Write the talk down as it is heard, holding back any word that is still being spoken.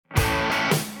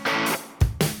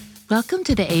Welcome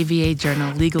to the ABA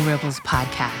Journal Legal Rebels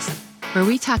podcast, where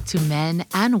we talk to men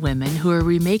and women who are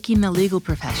remaking the legal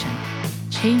profession,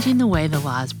 changing the way the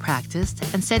law is practiced,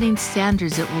 and setting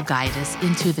standards that will guide us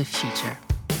into the future.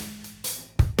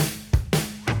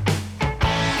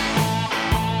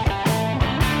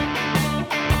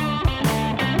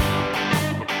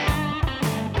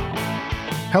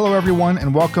 Hello, everyone,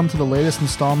 and welcome to the latest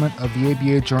installment of the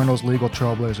ABA Journal's Legal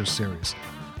Trailblazers series.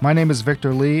 My name is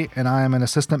Victor Lee, and I am an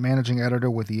assistant managing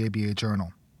editor with the ABA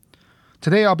Journal.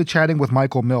 Today, I'll be chatting with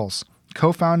Michael Mills,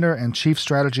 co-founder and chief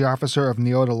strategy officer of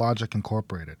Neotologic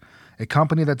Incorporated, a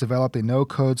company that developed a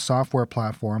no-code software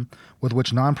platform with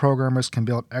which non-programmers can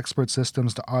build expert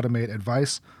systems to automate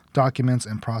advice, documents,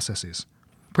 and processes.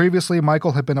 Previously,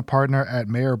 Michael had been a partner at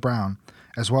Mayer Brown,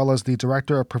 as well as the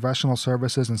director of professional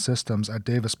services and systems at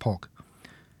Davis Polk.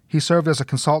 He served as a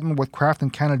consultant with Kraft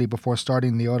 & Kennedy before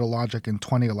starting Neotologic in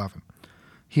 2011.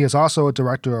 He is also a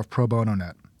director of Pro Bono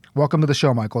Net. Welcome to the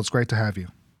show, Michael. It's great to have you.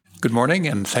 Good morning,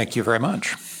 and thank you very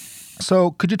much.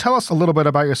 So could you tell us a little bit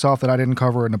about yourself that I didn't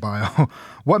cover in the bio?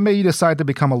 What made you decide to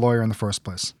become a lawyer in the first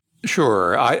place?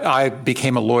 Sure. I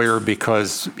became a lawyer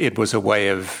because it was a way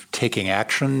of taking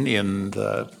action in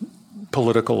the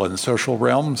political and social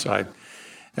realms. I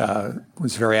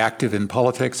was very active in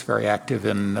politics, very active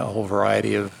in a whole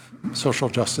variety of social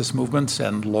justice movements,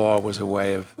 and law was a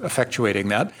way of effectuating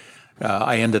that.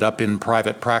 I ended up in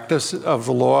private practice of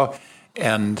the law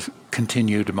and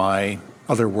continued my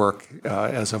other work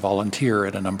as a volunteer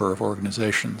at a number of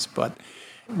organizations. But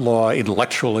law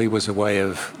intellectually was a way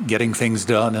of getting things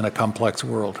done in a complex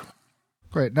world.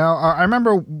 Great. Now, I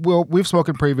remember we've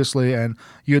spoken previously, and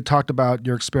you had talked about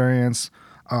your experience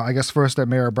I guess first at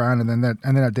Mayer Brown and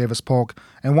then at Davis Polk.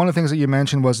 And one of the things that you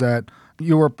mentioned was that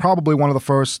you were probably one of the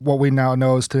first, what we now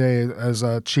know as today as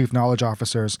chief knowledge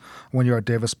officers when you were at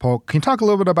Davis Polk. Can you talk a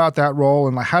little bit about that role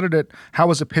and how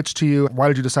was it pitched to you? Why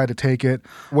did you decide to take it?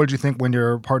 What did you think when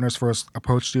your partners first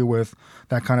approached you with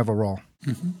that kind of a role?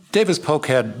 Mm-hmm. Davis Polk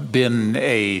had been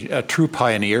a true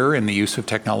pioneer in the use of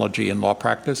technology in law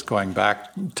practice going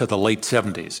back to the late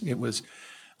 70s. It was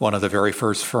one of the very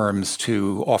first firms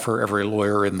to offer every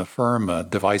lawyer in the firm a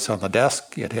device on the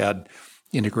desk. It had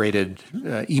integrated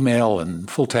email and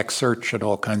full-text search and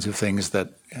all kinds of things that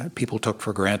people took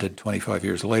for granted 25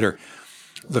 years later.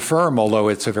 The firm, although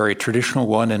it's a very traditional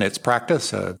one in its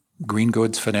practice, a green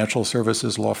goods financial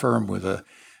services law firm with a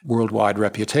worldwide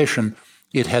reputation,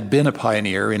 it had been a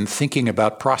pioneer in thinking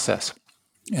about process.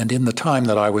 And in the time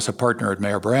that I was a partner at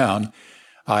Mayer Brown,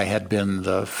 I had been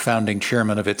the founding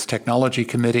chairman of its technology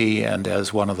committee, and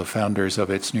as one of the founders of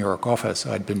its New York office,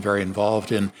 I'd been very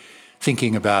involved in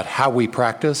thinking about how we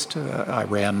practiced. I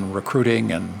ran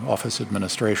recruiting and office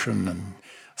administration and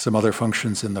some other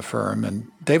functions in the firm. And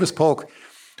Davis Polk,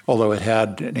 although it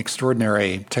had an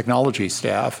extraordinary technology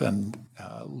staff and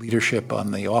leadership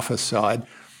on the office side,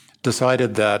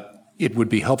 decided that it would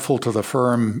be helpful to the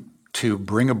firm to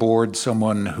bring aboard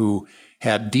someone who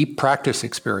had deep practice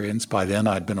experience. By then,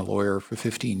 I'd been a lawyer for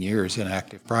 15 years in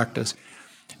active practice,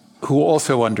 who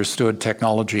also understood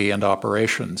technology and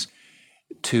operations,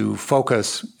 to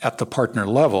focus at the partner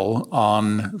level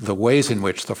on the ways in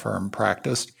which the firm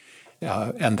practiced.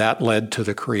 And that led to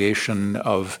the creation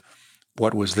of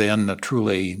what was then a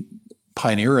truly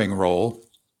pioneering role.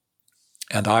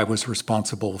 And I was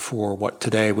responsible for what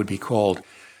today would be called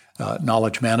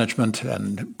knowledge management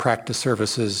and practice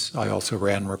services. I also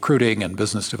ran recruiting and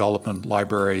business development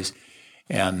libraries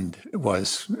and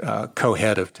was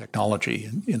co-head of technology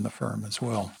in the firm as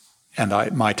well.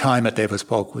 And my time at Davis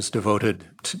Polk was devoted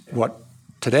to what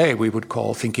today we would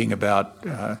call thinking about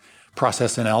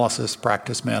process analysis,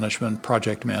 practice management,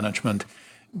 project management,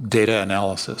 data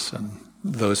analysis, and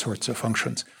those sorts of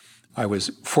functions. I was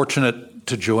fortunate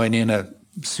to join in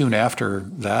soon after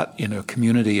that in a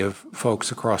community of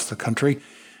folks across the country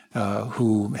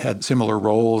who had similar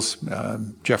roles.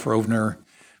 Jeff Rovner,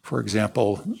 for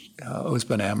example,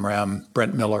 Osman Amram,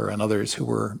 Brent Miller, and others who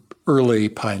were early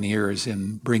pioneers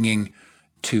in bringing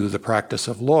to the practice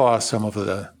of law some of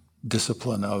the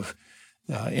discipline of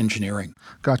engineering.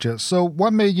 Gotcha. So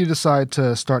what made you decide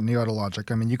to start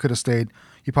Neotologic? I mean, you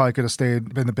probably could have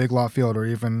stayed in the big law field or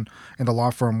even in the law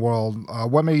firm world.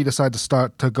 What made you decide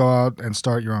to go out and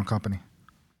start your own company?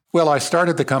 Well, I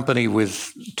started the company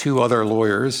with two other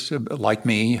lawyers like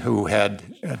me who had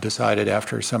decided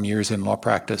after some years in law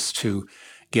practice to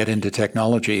get into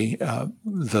technology.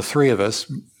 The three of us,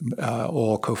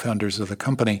 all co-founders of the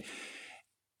company,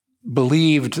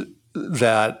 believed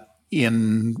that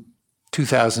in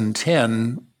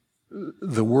 2010,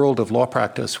 the world of law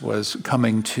practice was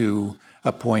coming to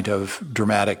a point of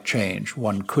dramatic change.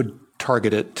 One could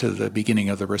target it to the beginning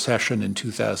of the recession in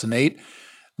 2008,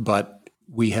 but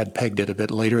we had pegged it a bit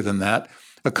later than that.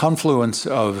 A confluence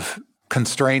of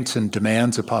constraints and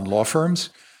demands upon law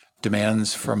firms,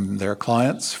 demands from their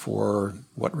clients for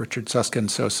what Richard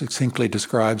Susskind so succinctly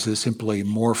describes as simply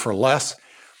more for less.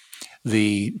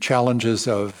 The challenges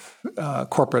of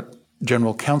corporate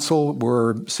general counsel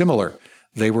were similar.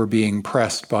 They were being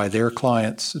pressed by their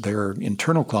clients, their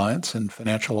internal clients and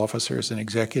financial officers and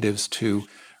executives to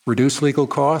reduce legal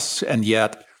costs, and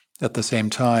yet at the same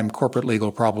time, corporate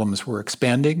legal problems were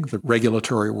expanding. The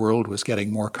regulatory world was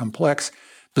getting more complex.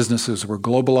 Businesses were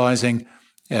globalizing,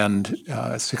 and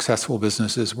successful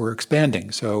businesses were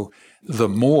expanding. So the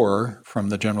more, from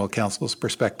the general counsel's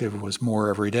perspective, was more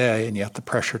every day, and yet the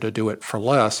pressure to do it for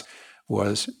less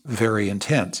was very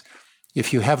intense.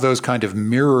 If you have those kind of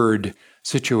mirrored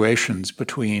situations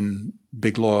between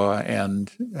big law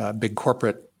and big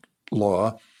corporate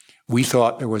law, we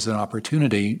thought there was an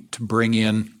opportunity to bring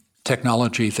in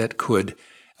technology that could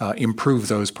improve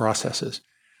those processes.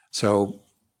 So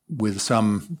with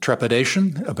some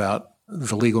trepidation about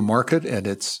the legal market and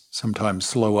its sometimes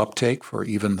slow uptake for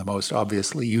even the most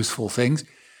obviously useful things,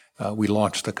 we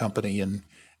launched the company in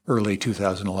early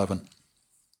 2011.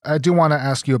 I do want to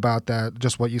ask you about that,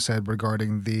 just what you said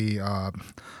regarding the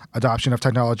adoption of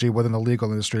technology within the legal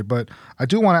industry. But I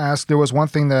do want to ask, there was one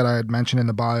thing that I had mentioned in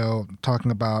the bio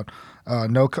talking about a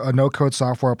no-code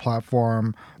software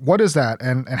platform. What is that,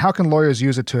 and how can lawyers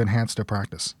use it to enhance their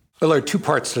practice? Well, there are two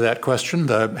parts to that question,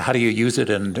 how do you use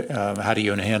it and how do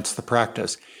you enhance the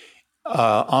practice?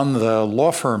 On the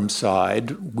law firm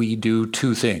side, we do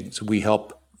two things. We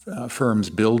help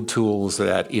firms build tools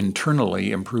that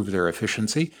internally improve their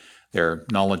efficiency, their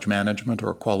knowledge management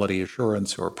or quality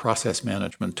assurance or process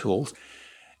management tools.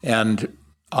 And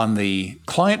on the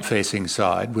client-facing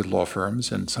side with law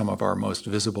firms, and some of our most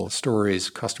visible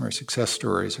stories, customer success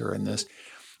stories are in this,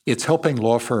 it's helping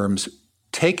law firms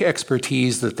take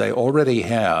expertise that they already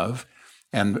have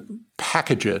and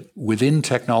package it within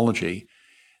technology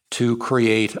to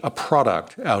create a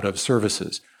product out of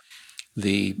services.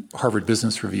 The Harvard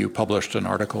Business Review published an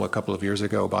article a couple of years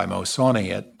ago by Mo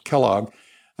Sawney at Kellogg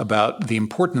about the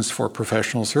importance for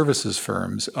professional services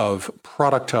firms of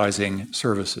productizing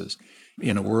services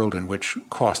in a world in which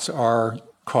costs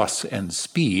and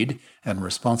speed and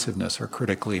responsiveness are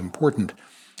critically important.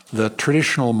 The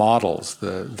traditional models,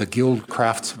 the guild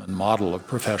craftsman model of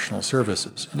professional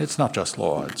services, and it's not just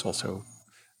law, it's also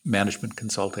management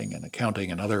consulting and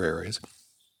accounting and other areas,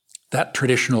 that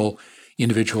traditional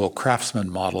individual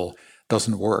craftsman model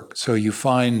doesn't work. So you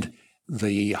find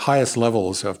the highest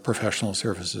levels of professional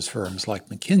services firms like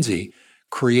McKinsey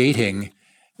creating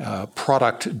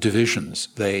product divisions.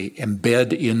 They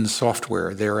embed in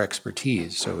software their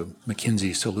expertise. So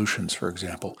McKinsey Solutions, for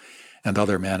example, and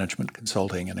other management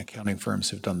consulting and accounting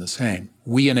firms have done the same.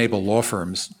 We enable law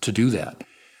firms to do that.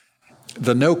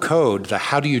 The no-code, the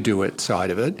how do you do it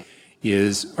side of it,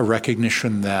 is a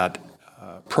recognition that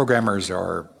programmers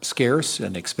are scarce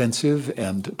and expensive,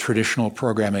 and traditional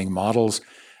programming models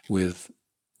with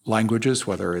languages,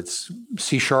 whether it's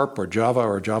C# or Java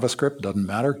or JavaScript, doesn't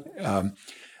matter.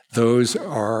 Those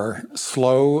are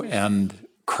slow and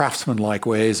craftsman-like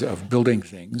ways of building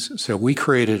things. So we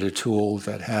created a tool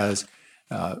that has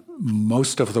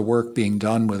most of the work being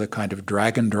done with a kind of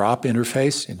drag and drop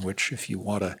interface, in which if you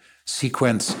want to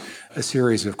sequence a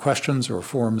series of questions or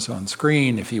forms on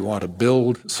screen, if you want to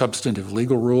build substantive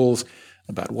legal rules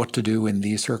about what to do in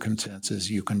these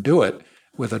circumstances, you can do it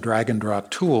with a drag and drop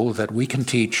tool that we can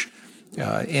teach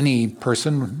any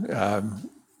person.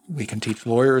 We can teach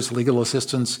lawyers, legal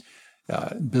assistants,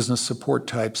 business support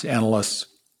types, analysts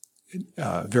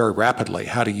very rapidly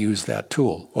how to use that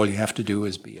tool. All you have to do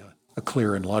is be a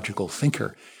clear and logical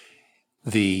thinker.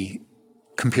 The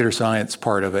computer science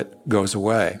part of it goes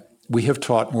away. We have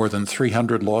taught more than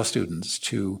 300 law students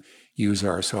to use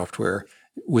our software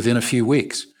within a few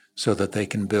weeks so that they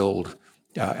can build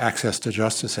access to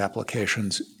justice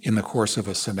applications in the course of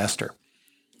a semester.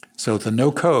 So the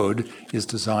no-code is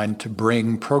designed to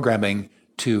bring programming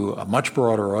to a much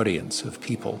broader audience of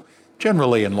people.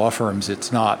 Generally in law firms,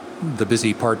 it's not the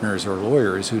busy partners or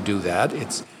lawyers who do that.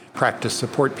 It's practice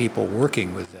support people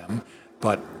working with them.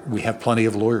 But we have plenty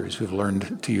of lawyers who've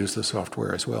learned to use the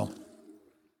software as well.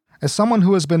 As someone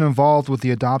who has been involved with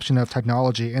the adoption of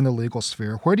technology in the legal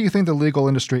sphere, where do you think the legal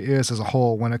industry is as a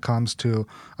whole when it comes to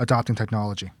adopting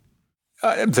technology?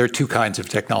 There are two kinds of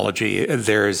technology.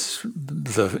 There's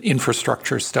the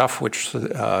infrastructure stuff, which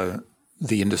the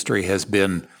industry has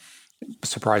been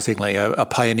surprisingly a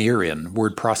pioneer in.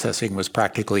 Word processing was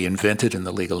practically invented in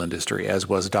the legal industry, as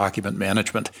was document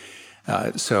management.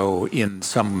 So in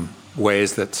some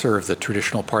ways that serve the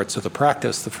traditional parts of the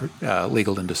practice, the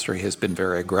legal industry has been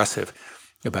very aggressive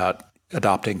about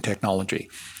adopting technology.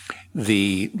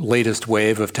 The latest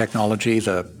wave of technology,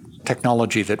 the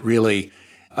technology that really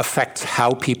affects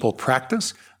how people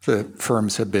practice, the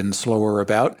firms have been slower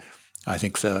about. I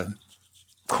think the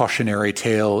cautionary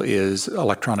tale is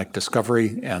electronic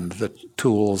discovery and the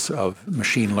tools of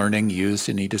machine learning used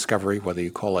in e-discovery, whether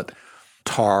you call it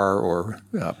TAR or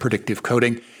predictive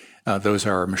coding. Those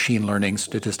are machine learning,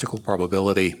 statistical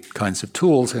probability kinds of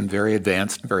tools, and very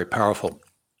advanced and very powerful.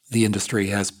 The industry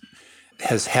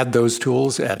has had those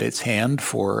tools at its hand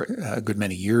for a good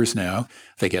many years now.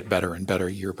 They get better and better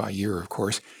year by year, of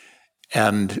course.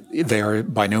 And they are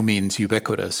by no means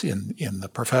ubiquitous in the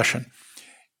profession.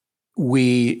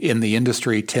 We in the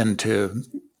industry tend to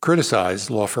criticize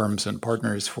law firms and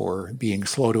partners for being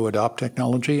slow to adopt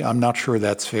technology. I'm not sure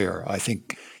that's fair. I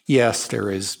think, yes, there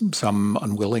is some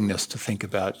unwillingness to think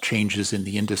about changes in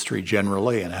the industry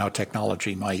generally and how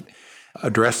technology might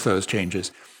address those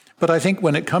changes. But I think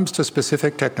when it comes to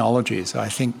specific technologies, I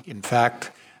think, in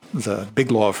fact, the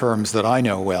big law firms that I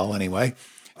know well anyway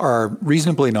are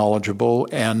reasonably knowledgeable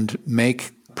and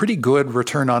make pretty good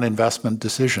return on investment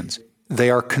decisions. They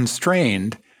are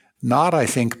constrained not, I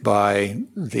think, by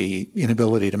the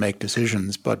inability to make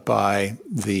decisions, but by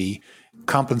the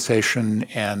compensation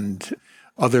and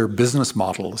other business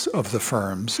models of the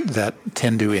firms that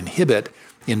tend to inhibit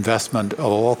investment of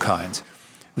all kinds.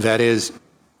 That is,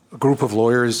 a group of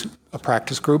lawyers, a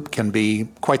practice group, can be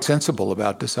quite sensible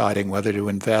about deciding whether to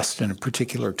invest in a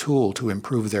particular tool to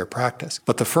improve their practice.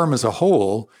 But the firm as a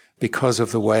whole, because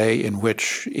of the way in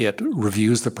which it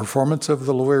reviews the performance of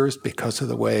the lawyers, because of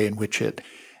the way in which it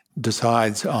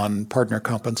decides on partner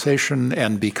compensation,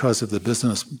 and because of the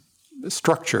business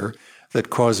structure that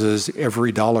causes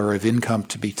every dollar of income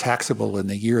to be taxable in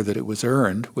the year that it was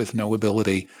earned, with no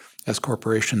ability, as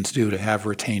corporations do, to have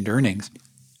retained earnings,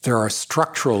 there are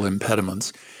structural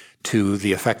impediments to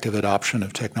the effective adoption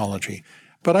of technology.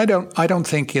 But I don't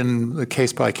think in the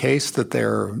case by case that they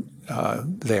are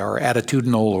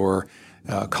attitudinal or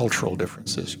cultural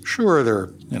differences. Sure,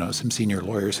 there are some senior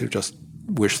lawyers who just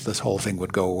wish this whole thing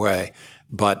would go away,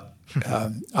 but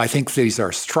I think these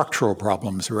are structural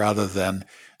problems rather than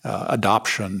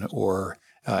adoption or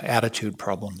attitude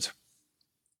problems.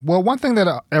 Well, one thing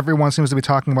that everyone seems to be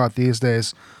talking about these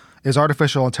days is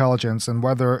artificial intelligence and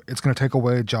whether it's going to take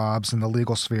away jobs in the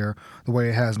legal sphere the way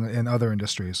it has in other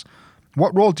industries.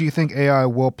 What role do you think AI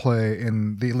will play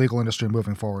in the legal industry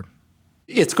moving forward?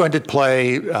 It's going to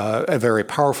play a very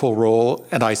powerful role,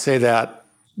 and I say that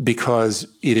because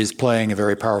it is playing a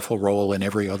very powerful role in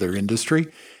every other industry,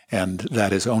 and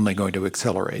that is only going to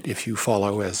accelerate. If you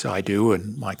follow, as I do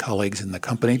and my colleagues in the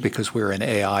company, because we're an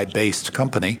AI-based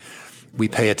company, we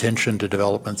pay attention to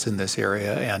developments in this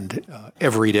area, and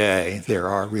every day there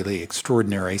are really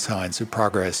extraordinary signs of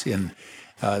progress in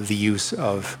the use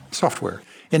of software.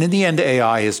 And in the end,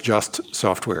 AI is just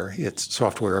software. It's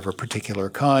software of a particular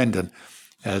kind. And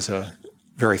as a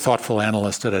very thoughtful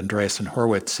analyst at Andreessen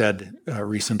Horowitz said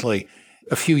recently,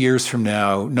 a few years from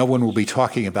now, no one will be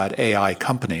talking about AI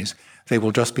companies. They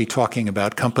will just be talking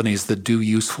about companies that do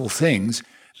useful things,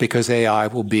 because AI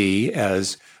will be,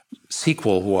 as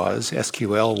SQL was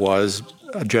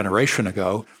a generation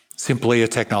ago, simply a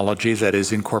technology that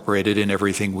is incorporated in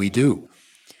everything we do.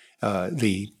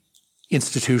 The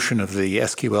institution of the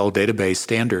SQL database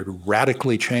standard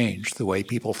radically changed the way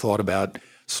people thought about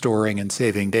storing and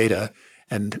saving data,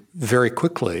 and very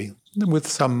quickly, with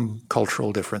some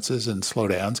cultural differences and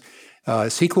slowdowns,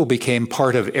 SQL became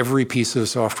part of every piece of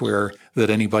software that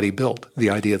anybody built, the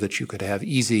idea that you could have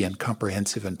easy and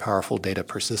comprehensive and powerful data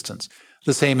persistence.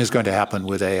 The same is going to happen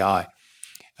with AI.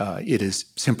 It is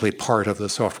simply part of the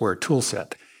software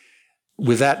toolset.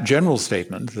 With that general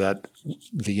statement that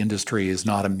the industry is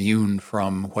not immune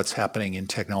from what's happening in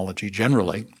technology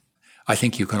generally, I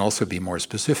think you can also be more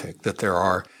specific, that there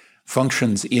are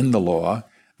functions in the law,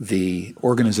 the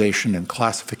organization and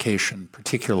classification,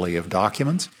 particularly of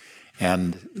documents,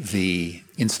 and the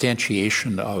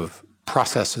instantiation of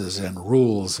processes and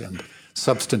rules and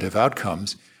substantive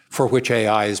outcomes for which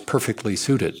AI is perfectly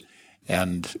suited.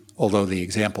 And although the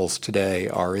examples today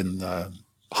are in the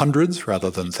hundreds rather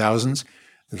than thousands,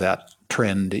 that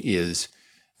trend is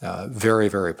very,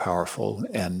 very powerful.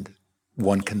 And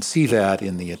one can see that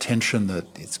in the attention that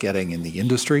it's getting in the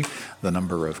industry, the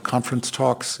number of conference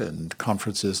talks and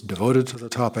conferences devoted to the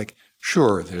topic.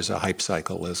 Sure, there's a hype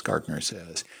cycle, as Gartner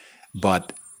says,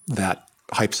 but that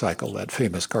hype cycle, that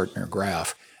famous Gartner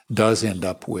graph, does end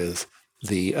up with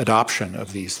the adoption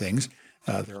of these things.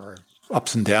 There are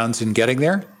ups and downs in getting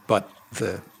there, but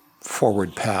the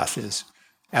forward path is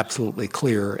absolutely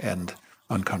clear and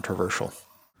uncontroversial.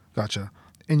 Gotcha.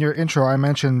 In your intro, I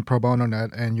mentioned Pro Bono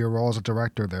Net and your role as a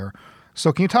director there.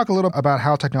 So can you talk a little about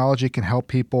how technology can help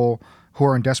people who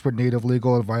are in desperate need of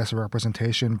legal advice or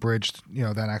representation bridge,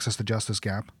 that access to justice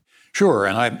gap? Sure,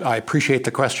 and I appreciate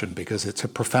the question because it's a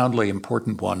profoundly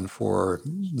important one for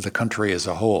the country as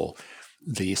a whole.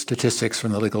 The statistics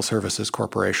from the Legal Services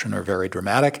Corporation are very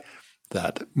dramatic,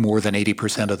 that more than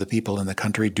 80% of the people in the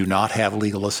country do not have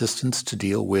legal assistance to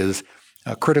deal with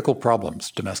critical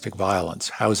problems: domestic violence,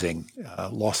 housing,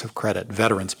 loss of credit,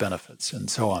 veterans benefits, and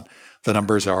so on. The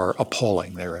numbers are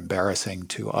appalling. They're embarrassing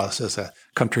to us as a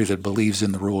country that believes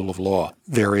in the rule of law.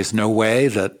 There is no way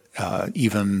that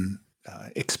even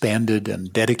expanded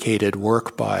and dedicated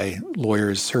work by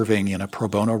lawyers serving in a pro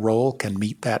bono role can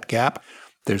meet that gap.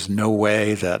 There's no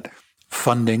way that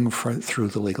funding through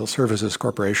the Legal Services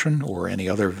Corporation or any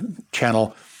other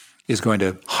channel is going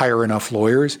to hire enough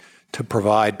lawyers to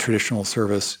provide traditional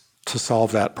service to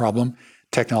solve that problem.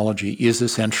 Technology is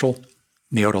essential.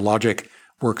 Neotologic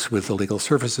works with the Legal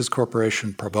Services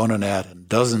Corporation, Pro Bono Net, and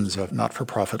dozens of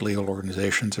not-for-profit legal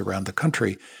organizations around the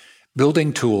country,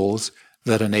 building tools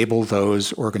that enable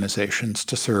those organizations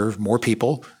to serve more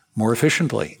people more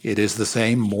efficiently. It is the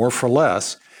same more for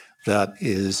less that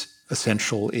is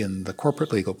essential in the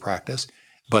corporate legal practice,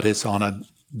 but it's on a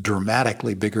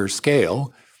dramatically bigger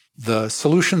scale. The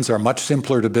solutions are much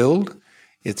simpler to build.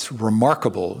 It's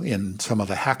remarkable in some of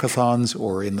the hackathons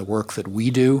or in the work that we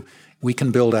do. We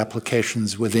can build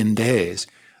applications within days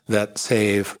that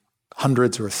save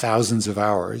hundreds or thousands of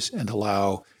hours and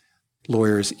allow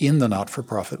lawyers in the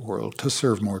not-for-profit world to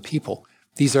serve more people.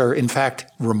 These are, in fact,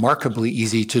 remarkably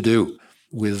easy to do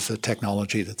with the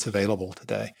technology that's available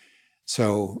today.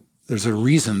 So there's a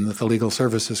reason that the Legal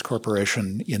Services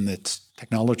Corporation, in its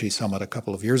technology summit a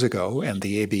couple of years ago, and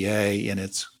the ABA in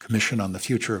its Commission on the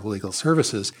Future of Legal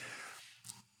Services,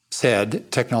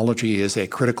 said technology is a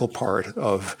critical part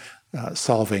of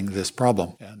solving this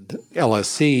problem. And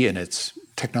LSC, in its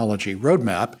technology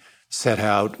roadmap, set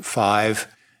out 5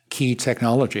 key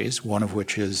technologies, one of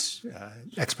which is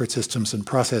expert systems and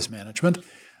process management,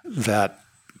 that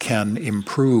can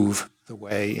improve the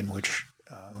way in which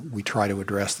we try to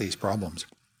address these problems.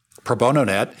 Pro Bono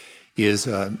Net is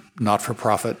a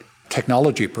not-for-profit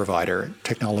technology provider,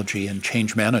 technology and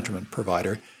change management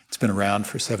provider. It's been around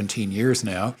for 17 years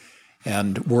now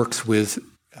and works with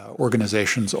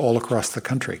organizations all across the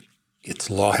country. Its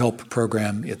Law Help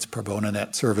program, its Pro Bono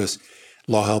Net service,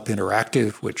 Law Help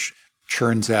Interactive, which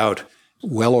churns out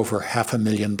well over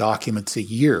 500,000 documents a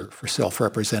year for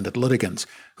self-represented litigants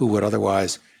who would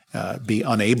otherwise be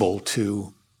unable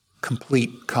to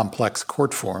complete complex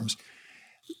court forms.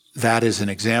 That is an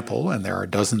example, and there are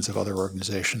dozens of other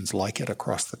organizations like it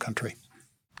across the country.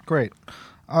 Great.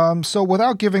 So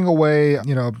without giving away,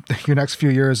 your next few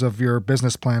years of your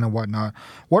business plan and whatnot,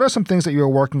 what are some things that you're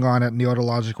working on at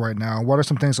Neotologic right now? What are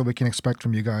some things that we can expect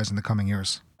from you guys in the coming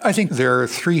years? I think there are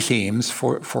 3 themes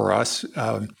for us.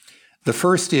 The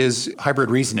first is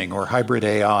hybrid reasoning or hybrid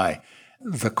AI.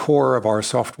 The core of our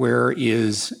software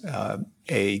is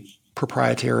a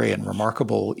proprietary and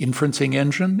remarkable inferencing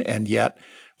engine, and yet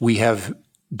we have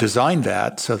designed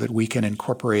that so that we can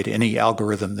incorporate any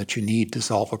algorithm that you need to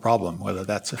solve a problem, whether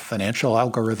that's a financial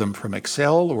algorithm from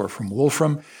Excel or from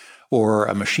Wolfram, or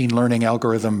a machine learning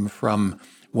algorithm from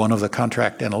one of the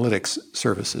contract analytics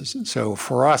services. So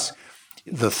for us,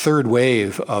 the third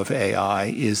wave of AI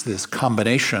is this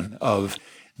combination of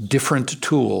different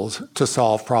tools to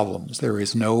solve problems. There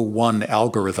is no one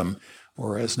algorithm,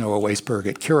 or as Noah Weisberg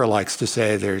at Cura likes to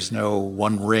say, there's no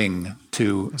one ring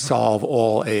to solve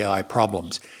all AI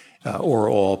problems or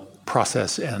all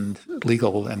process and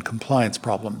legal and compliance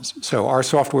problems. So our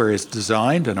software is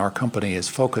designed and our company is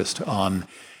focused on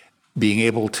being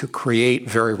able to create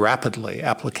very rapidly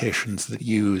applications that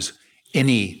use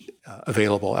any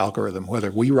available algorithm,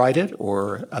 whether we write it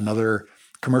or another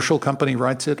commercial company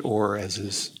writes it, or as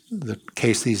is the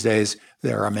case these days,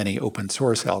 there are many open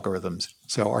source algorithms.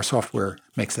 So our software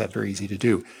makes that very easy to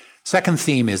do. Second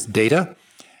theme is data.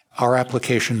 Our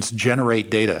applications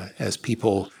generate data as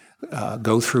people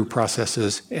go through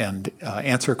processes and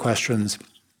answer questions,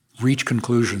 reach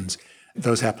conclusions.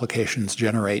 Those applications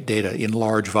generate data in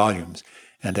large volumes.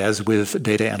 And as with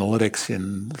data analytics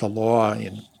in the law,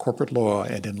 in corporate law,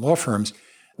 and in law firms,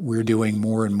 we're doing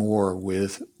more and more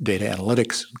with data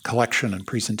analytics, collection, and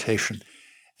presentation.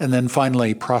 And then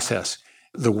finally, process.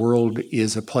 The world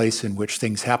is a place in which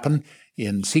things happen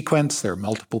in sequence. There are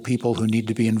multiple people who need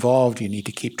to be involved. You need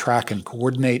to keep track and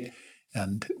coordinate.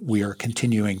 And we are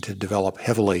continuing to develop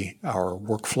heavily our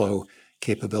workflow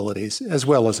capabilities, as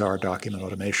well as our document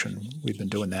automation. We've been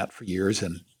doing that for years,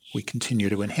 and we continue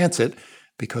to enhance it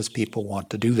because people want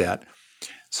to do that.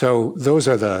 So those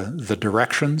are the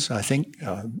directions, I think,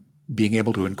 being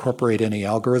able to incorporate any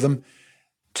algorithm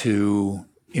to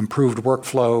improved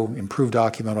workflow, improved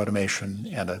document automation,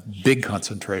 and a big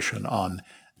concentration on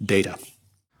data.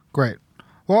 Great.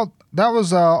 Well, that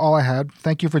was all I had.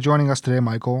 Thank you for joining us today,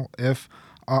 Michael. If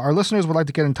our listeners would like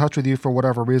to get in touch with you for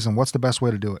whatever reason, what's the best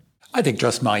way to do it? I think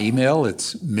just my email.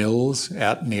 It's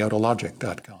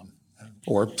mills@neotologic.com.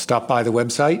 Or stop by the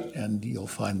website, and you'll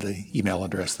find the email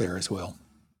address there as well.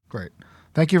 Great.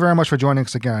 Thank you very much for joining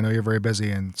us again. I know you're very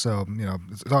busy, and so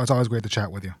it's always great to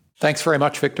chat with you. Thanks very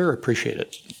much, Victor. Appreciate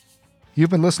it. You've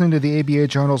been listening to the ABA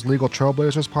Journal's Legal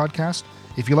Trailblazers podcast.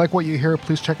 If you like what you hear,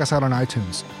 please check us out on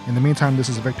iTunes. In the meantime, this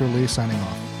is Victor Lee signing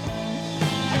off.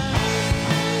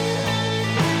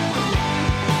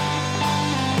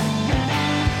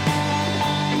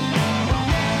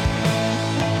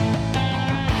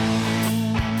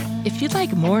 If you'd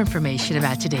like more information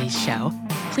about today's show,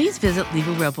 please visit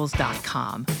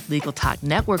LegalRebels.com,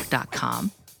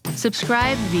 LegalTalkNetwork.com,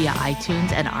 subscribe via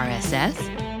iTunes and RSS,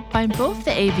 find both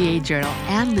the ABA Journal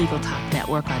and Legal Talk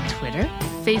Network on Twitter,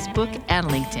 Facebook, and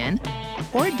LinkedIn,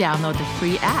 or download the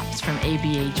free apps from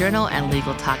ABA Journal and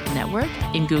Legal Talk Network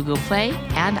in Google Play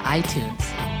and iTunes.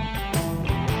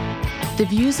 The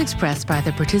views expressed by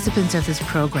the participants of this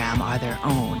program are their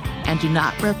own and do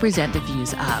not represent the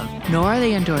views of, nor are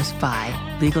they endorsed by,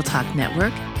 Legal Talk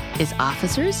Network, its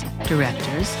officers,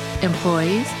 directors,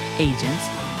 employees, agents,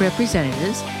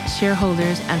 representatives,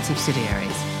 shareholders, and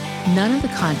subsidiaries. None of the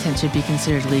content should be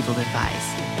considered legal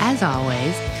advice. As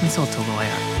always, consult a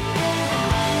lawyer.